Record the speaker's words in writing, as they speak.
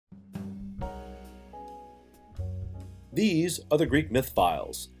These are the Greek Myth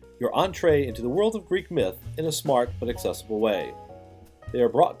Files, your entree into the world of Greek myth in a smart but accessible way. They are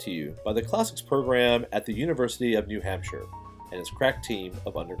brought to you by the Classics program at the University of New Hampshire and its crack team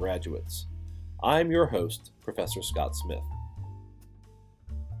of undergraduates. I'm your host, Professor Scott Smith.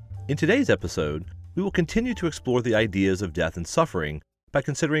 In today's episode, we will continue to explore the ideas of death and suffering by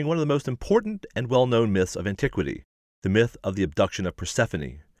considering one of the most important and well-known myths of antiquity, the myth of the abduction of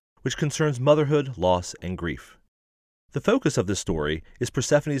Persephone, which concerns motherhood, loss, and grief. The focus of this story is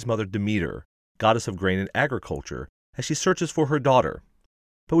Persephone's mother Demeter, goddess of grain and agriculture, as she searches for her daughter.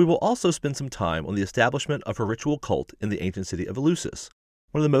 But we will also spend some time on the establishment of her ritual cult in the ancient city of Eleusis,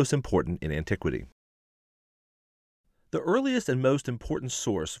 one of the most important in antiquity. The earliest and most important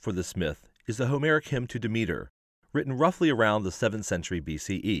source for this myth is the Homeric hymn to Demeter, written roughly around the 7th century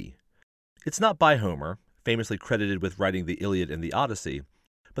BCE. It's not by Homer, famously credited with writing the Iliad and the Odyssey,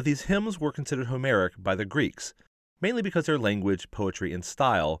 but these hymns were considered Homeric by the Greeks, mainly because their language, poetry, and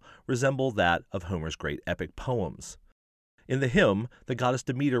style resemble that of Homer's great epic poems. In the hymn, the goddess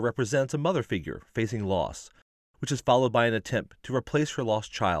Demeter represents a mother figure facing loss, which is followed by an attempt to replace her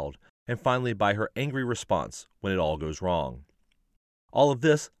lost child, and finally by her angry response when it all goes wrong. All of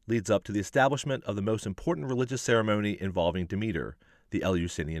this leads up to the establishment of the most important religious ceremony involving Demeter, the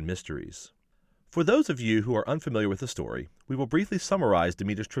Eleusinian Mysteries. For those of you who are unfamiliar with the story, we will briefly summarize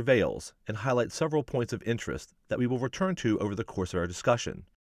Demeter's travails and highlight several points of interest that we will return to over the course of our discussion: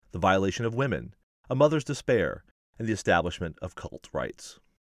 the violation of women, a mother's despair, and the establishment of cult rites.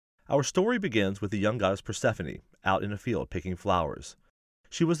 Our story begins with the young goddess Persephone out in a field picking flowers.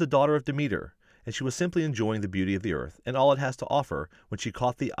 She was the daughter of Demeter, and she was simply enjoying the beauty of the earth and all it has to offer when she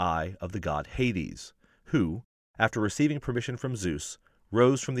caught the eye of the god Hades, who, after receiving permission from Zeus,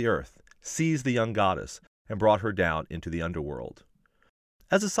 rose from the earth, seized the young goddess, and brought her down into the underworld.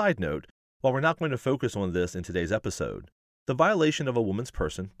 As a side note, while we're not going to focus on this in today's episode, the violation of a woman's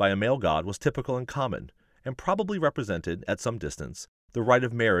person by a male god was typical and common, and probably represented, at some distance, the rite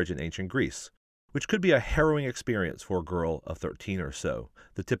of marriage in ancient Greece, which could be a harrowing experience for a girl of 13 or so,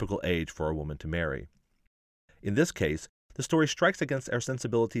 the typical age for a woman to marry. In this case, the story strikes against our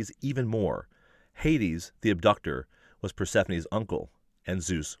sensibilities even more. Hades, the abductor, was Persephone's uncle, and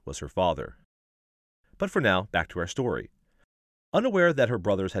Zeus was her father. But for now, back to our story. Unaware that her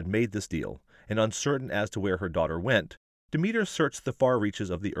brothers had made this deal, and uncertain as to where her daughter went, Demeter searched the far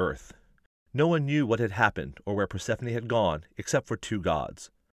reaches of the earth. No one knew what had happened or where Persephone had gone except for two gods,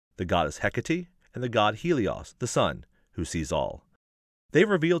 the goddess Hecate and the god Helios, the sun, who sees all. They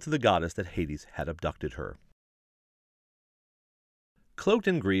revealed to the goddess that Hades had abducted her. Cloaked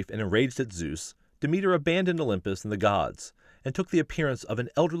in grief and enraged at Zeus, Demeter abandoned Olympus and the gods, and took the appearance of an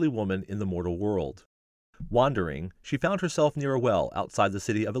elderly woman in the mortal world. Wandering, she found herself near a well outside the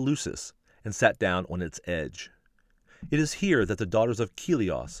city of Eleusis, and sat down on its edge. It is here that the daughters of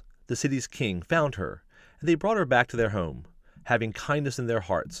Helios, the city's king, found her, and they brought her back to their home, having kindness in their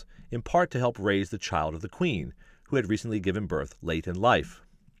hearts, in part to help raise the child of the queen, who had recently given birth late in life.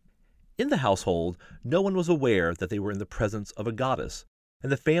 In the household, no one was aware that they were in the presence of a goddess,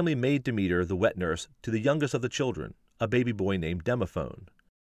 and the family made Demeter the wet nurse to the youngest of the children, a baby boy named Demophon.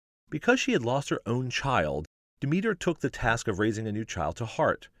 Because she had lost her own child, Demeter took the task of raising a new child to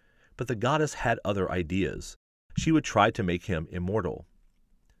heart, but the goddess had other ideas. She would try to make him immortal.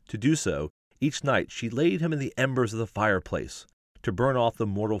 To do so, each night she laid him in the embers of the fireplace, to burn off the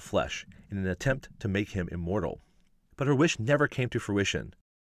mortal flesh in an attempt to make him immortal. But her wish never came to fruition.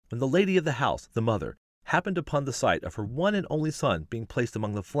 When the lady of the house, the mother, happened upon the sight of her one and only son being placed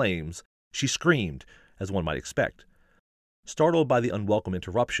among the flames, she screamed, as one might expect. Startled by the unwelcome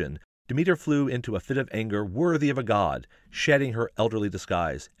interruption, Demeter flew into a fit of anger worthy of a god, shedding her elderly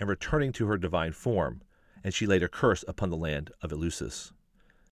disguise and returning to her divine form, and she laid a curse upon the land of Eleusis.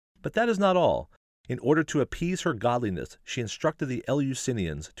 But that is not all. In order to appease her godliness, she instructed the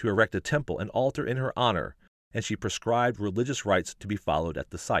Eleusinians to erect a temple and altar in her honor, and she prescribed religious rites to be followed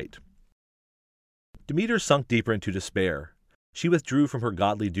at the site. Demeter sunk deeper into despair. She withdrew from her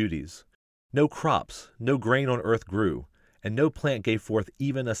godly duties. No crops, no grain on earth grew, and no plant gave forth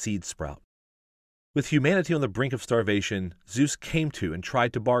even a seed sprout. With humanity on the brink of starvation, Zeus came to and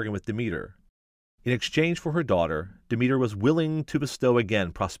tried to bargain with Demeter. In exchange for her daughter, Demeter was willing to bestow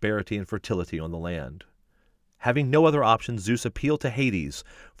again prosperity and fertility on the land. Having no other option, Zeus appealed to Hades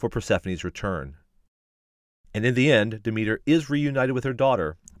for Persephone's return. And in the end, Demeter is reunited with her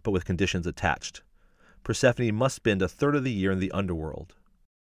daughter, but with conditions attached. Persephone must spend a third of the year in the underworld.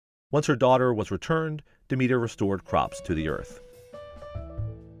 Once her daughter was returned, Demeter restored crops to the earth.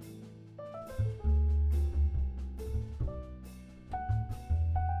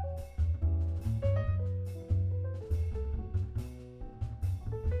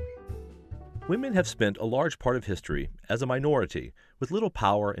 Women have spent a large part of history as a minority with little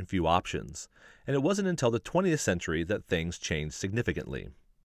power and few options, and it wasn't until the 20th century that things changed significantly.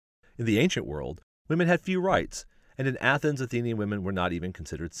 In the ancient world, women had few rights, and in Athens, Athenian women were not even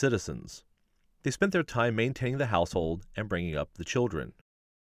considered citizens. They spent their time maintaining the household and bringing up the children.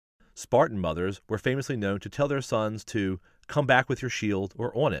 Spartan mothers were famously known to tell their sons to come back with your shield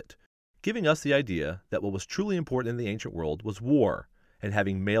or on it, giving us the idea that what was truly important in the ancient world was war and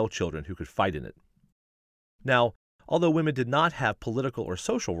having male children who could fight in it. Now, although women did not have political or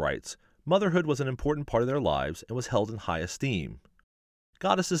social rights, motherhood was an important part of their lives and was held in high esteem.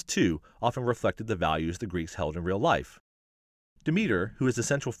 Goddesses, too, often reflected the values the Greeks held in real life. Demeter, who is the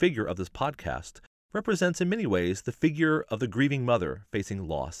central figure of this podcast, represents in many ways the figure of the grieving mother facing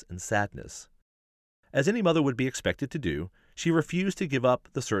loss and sadness. As any mother would be expected to do, she refused to give up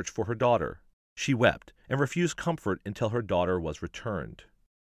the search for her daughter. She wept and refused comfort until her daughter was returned.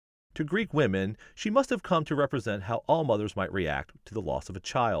 To Greek women, she must have come to represent how all mothers might react to the loss of a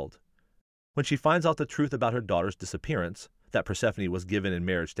child. When she finds out the truth about her daughter's disappearance, that Persephone was given in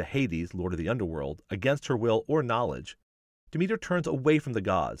marriage to Hades, lord of the underworld, against her will or knowledge, Demeter turns away from the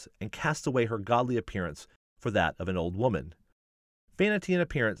gods and casts away her godly appearance for that of an old woman. Vanity and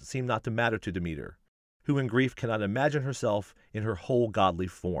appearance seem not to matter to Demeter, who in grief cannot imagine herself in her whole godly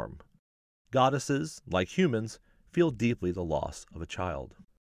form. Goddesses, like humans, feel deeply the loss of a child.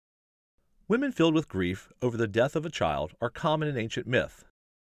 Women filled with grief over the death of a child are common in ancient myth.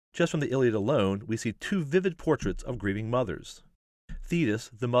 Just from the Iliad alone, we see two vivid portraits of grieving mothers. Thetis,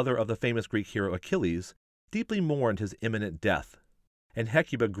 the mother of the famous Greek hero Achilles, deeply mourned his imminent death, and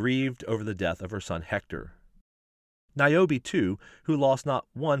Hecuba grieved over the death of her son Hector. Niobe, too, who lost not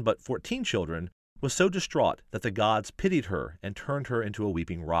one but 14 children, was so distraught that the gods pitied her and turned her into a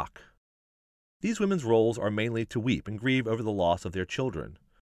weeping rock. These women's roles are mainly to weep and grieve over the loss of their children.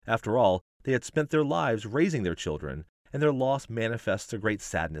 After all, they had spent their lives raising their children, and their loss manifests a great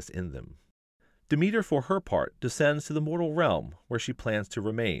sadness in them. Demeter, for her part, descends to the mortal realm where she plans to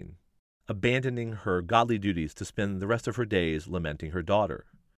remain, abandoning her godly duties to spend the rest of her days lamenting her daughter.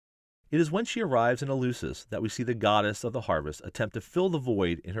 It is when she arrives in Eleusis that we see the goddess of the harvest attempt to fill the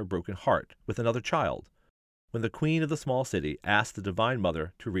void in her broken heart with another child, when the queen of the small city asks the divine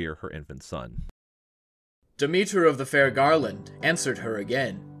mother to rear her infant son. Demeter of the fair garland answered her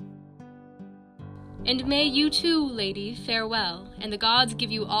again. And may you too, lady, farewell, and the gods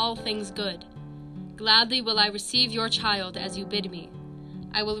give you all things good. Gladly will I receive your child as you bid me.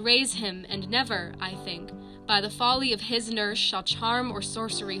 I will raise him, and never, I think, by the folly of his nurse shall charm or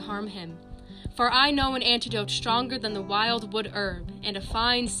sorcery harm him. For I know an antidote stronger than the wild wood herb, and a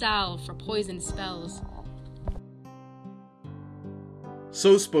fine salve for poison spells.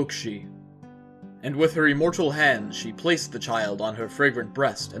 So spoke she, and with her immortal hand she placed the child on her fragrant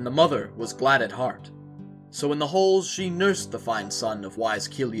breast, and the mother was glad at heart. So in the halls she nursed the fine son of wise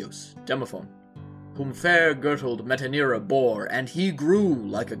Chelios, Demophon, whom fair-girdled Metanira bore, and he grew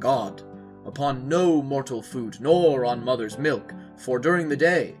like a god, upon no mortal food, nor on mother's milk, for during the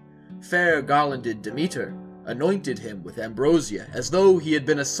day, fair-garlanded Demeter anointed him with ambrosia, as though he had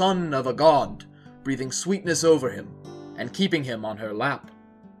been a son of a god, breathing sweetness over him, and keeping him on her lap.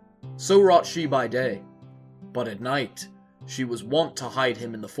 So wrought she by day, but at night she was wont to hide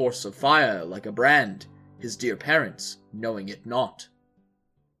him in the force of fire like a brand, his dear parents knowing it not.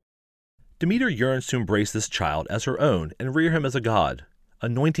 Demeter yearns to embrace this child as her own and rear him as a god,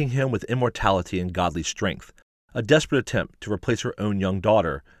 anointing him with immortality and godly strength, a desperate attempt to replace her own young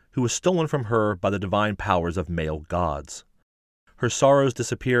daughter, who was stolen from her by the divine powers of male gods. Her sorrows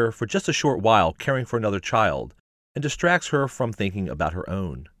disappear for just a short while caring for another child, and distracts her from thinking about her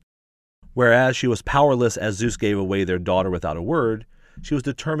own. Whereas she was powerless as Zeus gave away their daughter without a word, she was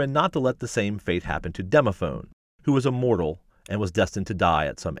determined not to let the same fate happen to Demophon, who was immortal and was destined to die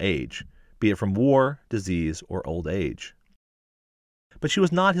at some age, be it from war, disease, or old age. But she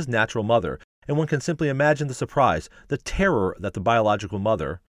was not his natural mother, and one can simply imagine the surprise, the terror that the biological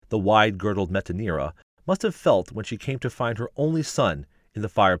mother, the wide-girdled Metanira, must have felt when she came to find her only son in the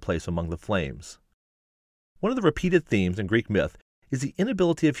fireplace among the flames. One of the repeated themes in Greek myth is the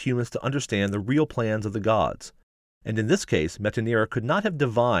inability of humans to understand the real plans of the gods, and in this case Metanira could not have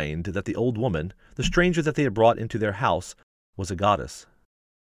divined that the old woman, the stranger that they had brought into their house, was a goddess.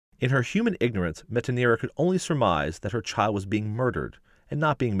 In her human ignorance, Metanira could only surmise that her child was being murdered and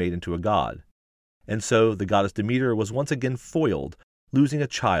not being made into a god, and so the goddess Demeter was once again foiled, losing a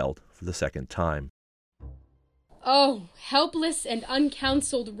child for the second time. Oh, helpless and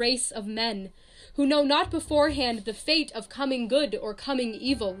uncounseled race of men, who know not beforehand the fate of coming good or coming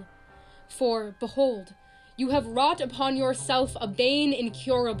evil. For, behold, You have wrought upon yourself a bane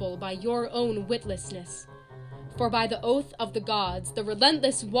incurable by your own witlessness. For by the oath of the gods, the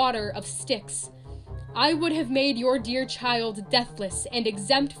relentless water of Styx, I would have made your dear child deathless and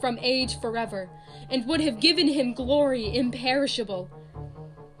exempt from age forever, and would have given him glory imperishable.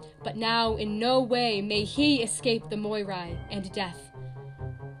 But now in no way may he escape the Moirai and death.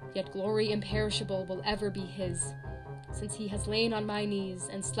 Yet glory imperishable will ever be his, since he has lain on my knees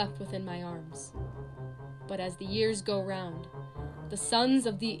and slept within my arms. But as the years go round, the sons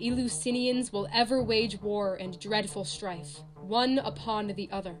of the Eleusinians will ever wage war and dreadful strife, one upon the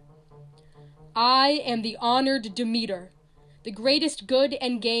other. I am the honored Demeter, the greatest good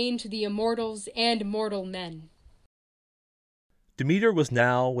and gain to the immortals and mortal men. Demeter was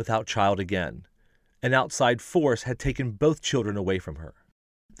now without child again. An outside force had taken both children away from her.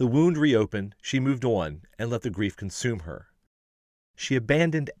 The wound reopened, she moved on, and let the grief consume her. She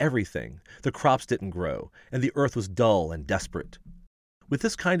abandoned everything. The crops didn't grow, and the earth was dull and desperate. With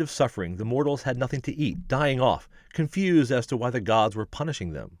this kind of suffering, the mortals had nothing to eat, dying off, confused as to why the gods were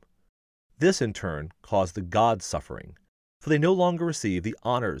punishing them. This, in turn, caused the gods suffering, for they no longer received the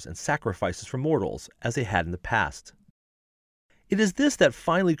honors and sacrifices from mortals as they had in the past. It is this that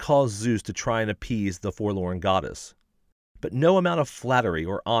finally caused Zeus to try and appease the forlorn goddess. But no amount of flattery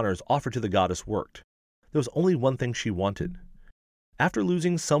or honors offered to the goddess worked. There was only one thing she wanted. After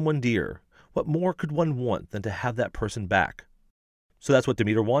losing someone dear, what more could one want than to have that person back? So that's what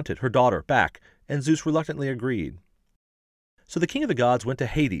Demeter wanted, her daughter, back, and Zeus reluctantly agreed. So the king of the gods went to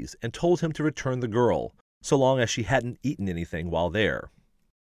Hades and told him to return the girl, so long as she hadn't eaten anything while there.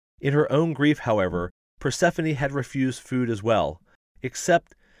 In her own grief, however, Persephone had refused food as well,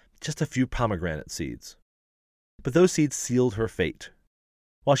 except just a few pomegranate seeds. But those seeds sealed her fate.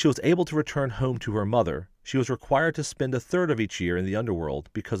 While she was able to return home to her mother, she was required to spend a third of each year in the underworld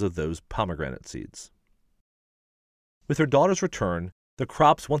because of those pomegranate seeds. With her daughter's return, the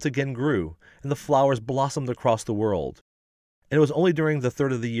crops once again grew, and the flowers blossomed across the world. And it was only during the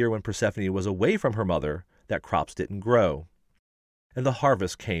third of the year when Persephone was away from her mother that crops didn't grow, and the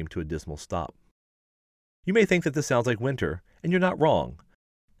harvest came to a dismal stop. You may think that this sounds like winter, and you're not wrong.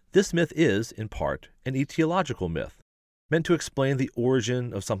 This myth is, in part, an etiological myth, meant to explain the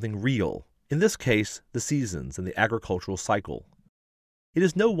origin of something real, in this case, the seasons and the agricultural cycle. It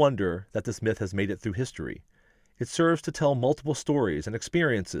is no wonder that this myth has made it through history. It serves to tell multiple stories and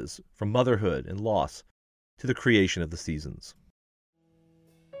experiences, from motherhood and loss to the creation of the seasons.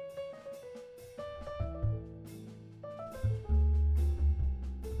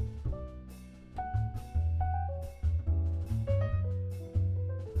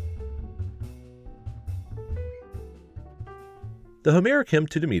 The Homeric hymn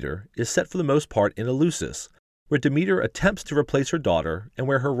to Demeter is set for the most part in Eleusis, where Demeter attempts to replace her daughter and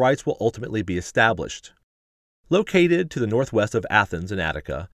where her rights will ultimately be established. Located to the northwest of Athens in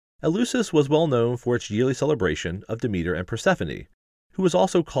Attica, Eleusis was well known for its yearly celebration of Demeter and Persephone, who was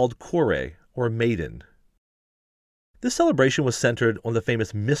also called Kore, or Maiden. This celebration was centered on the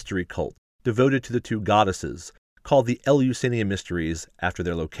famous mystery cult devoted to the two goddesses, called the Eleusinian Mysteries after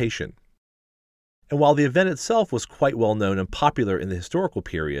their location. And while the event itself was quite well known and popular in the historical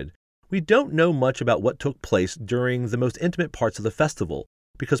period, we don't know much about what took place during the most intimate parts of the festival,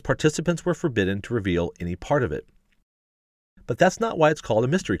 because participants were forbidden to reveal any part of it. But that's not why it's called a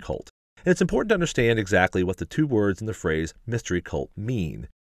mystery cult, and it's important to understand exactly what the two words in the phrase mystery cult mean,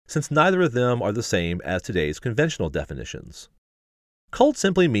 since neither of them are the same as today's conventional definitions. Cult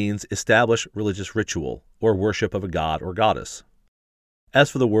simply means established religious ritual, or worship of a god or goddess. As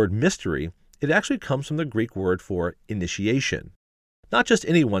for the word mystery, it actually comes from the Greek word for initiation. Not just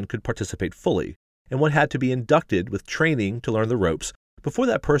anyone could participate fully, and one had to be inducted with training to learn the ropes before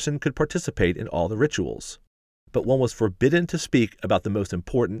that person could participate in all the rituals. But one was forbidden to speak about the most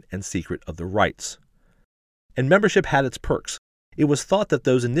important and secret of the rites. And membership had its perks. It was thought that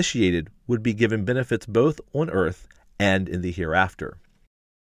those initiated would be given benefits both on earth and in the hereafter.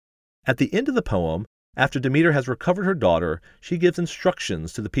 At the end of the poem, after Demeter has recovered her daughter, she gives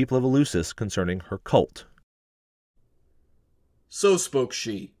instructions to the people of Eleusis concerning her cult. So spoke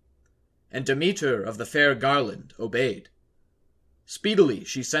she, and Demeter of the fair garland obeyed. Speedily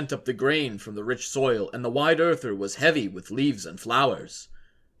she sent up the grain from the rich soil, and the wide earth was heavy with leaves and flowers.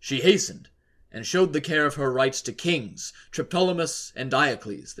 She hastened, and showed the care of her rites to kings, Triptolemus and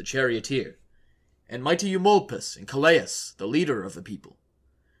Diocles the charioteer, and mighty Eumolpus and Calais the leader of the people.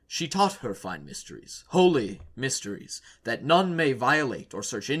 She taught her fine mysteries, holy mysteries, that none may violate or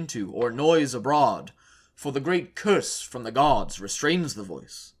search into or noise abroad, for the great curse from the gods restrains the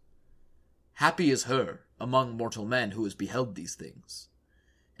voice. Happy is her among mortal men who has beheld these things,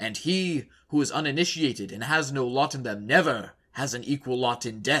 and he who is uninitiated and has no lot in them never has an equal lot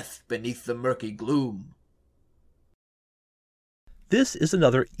in death beneath the murky gloom. This is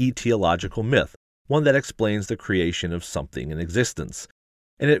another etiological myth, one that explains the creation of something in existence,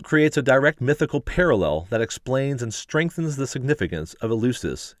 and it creates a direct mythical parallel that explains and strengthens the significance of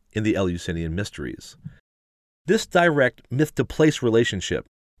Eleusis in the Eleusinian mysteries. This direct myth-to-place relationship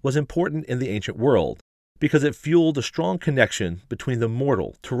was important in the ancient world because it fueled a strong connection between the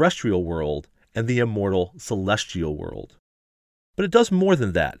mortal terrestrial world and the immortal celestial world. But it does more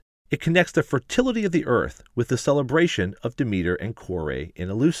than that. It connects the fertility of the earth with the celebration of Demeter and Kore in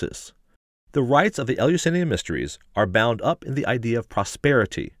Eleusis. The rites of the Eleusinian mysteries are bound up in the idea of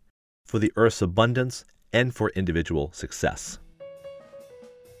prosperity, for the earth's abundance and for individual success.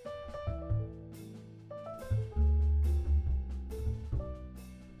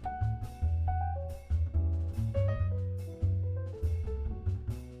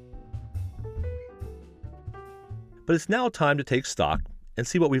 But it's now time to take stock and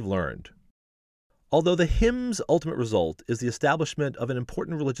see what we've learned. Although the hymn's ultimate result is the establishment of an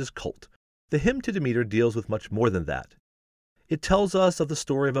important religious cult, the hymn to Demeter deals with much more than that. It tells us of the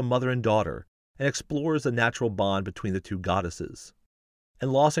story of a mother and daughter and explores the natural bond between the two goddesses.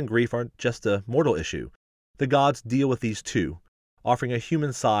 And loss and grief aren't just a mortal issue. The gods deal with these too, offering a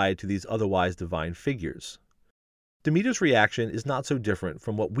human side to these otherwise divine figures. Demeter's reaction is not so different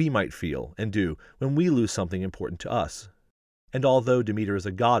from what we might feel and do when we lose something important to us. And although Demeter is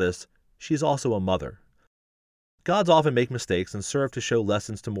a goddess, she is also a mother. Gods often make mistakes and serve to show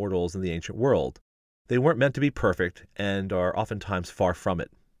lessons to mortals in the ancient world. They weren't meant to be perfect and are oftentimes far from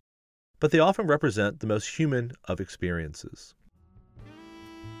it. But they often represent the most human of experiences.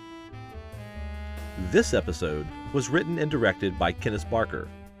 This episode was written and directed by Kennis Barker,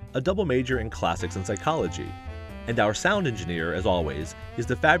 a double major in classics and psychology. And our sound engineer, as always, is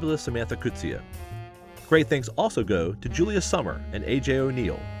the fabulous Samantha Kutsia. Great thanks also go to Julia Summer and A.J.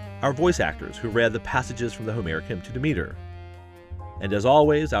 O'Neill, our voice actors who read the passages from the Homeric hymn to Demeter. And as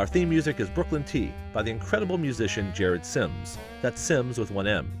always, our theme music is Brooklyn Tea by the incredible musician Jared Sims. That's Sims with one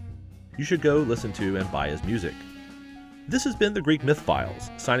M. You should go listen to and buy his music. This has been the Greek Myth Files,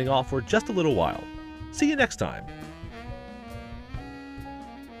 signing off for just a little while. See you next time.